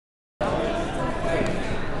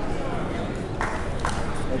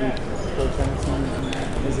maybe Coach Edison,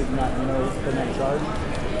 is it not, you know, putting that charge?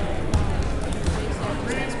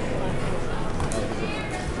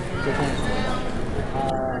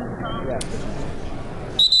 Yeah.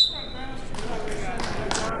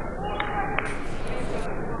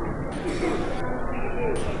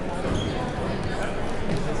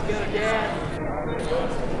 Let's go, Dad.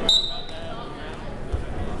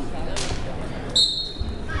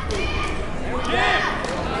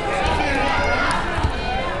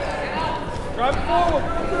 Drive forward.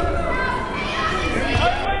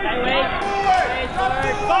 Wait.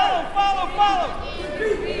 Follow.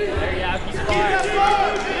 There you go.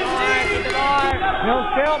 Keep the bar.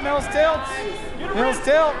 Mills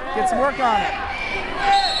tilt. Get some work on it.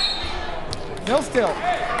 Mills tilt. 8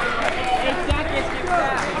 seconds. Give it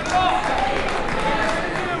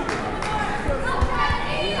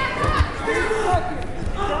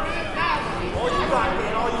back. All you got,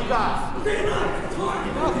 man. All you got.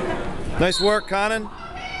 Nice work, Conan.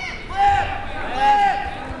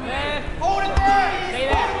 Hold it there. Stay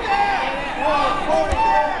there. Hold it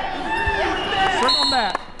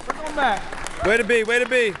there. Circle them back. Way to be, way to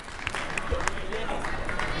be.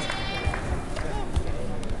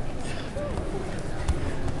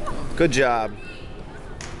 Good job.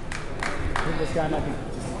 I think this guy might be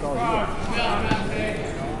just called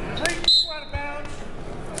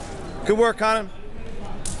you. Good work, Conan.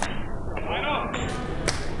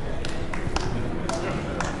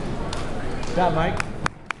 Good job, Mike.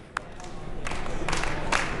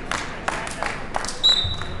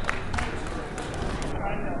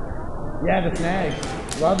 Yeah, the snag.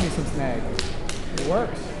 Love me some snag. It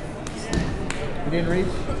works. You didn't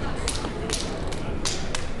reach?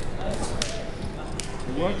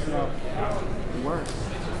 It works, no. It works.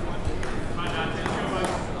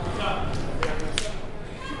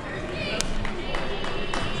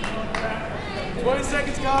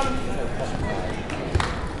 Seconds, Conan.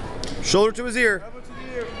 Shoulder to his ear.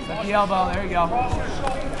 Set the elbow. There you go.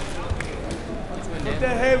 Put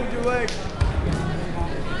that head with your leg.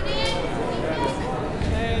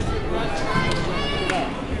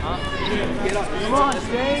 Come on,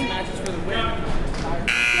 Shane.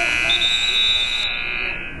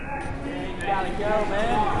 Gotta go,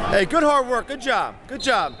 man. Hey, good hard work. Good job. Good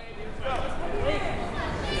job.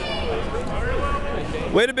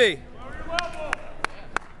 Way to be.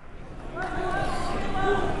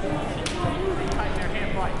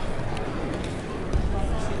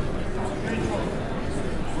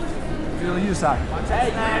 Feel you, Sock. Watch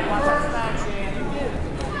that snack, Shane. You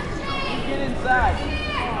get inside.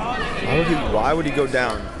 Why would he go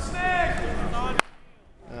down?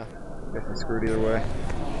 I guess I screwed either way.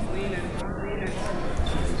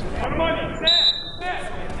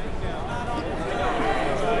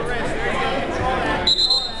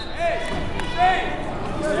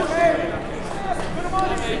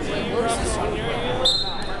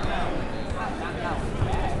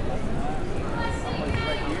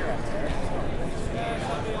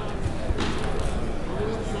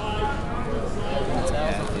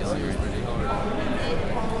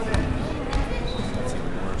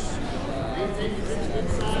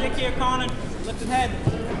 Stick here, Conan. Lift his head.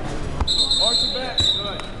 Arch your back.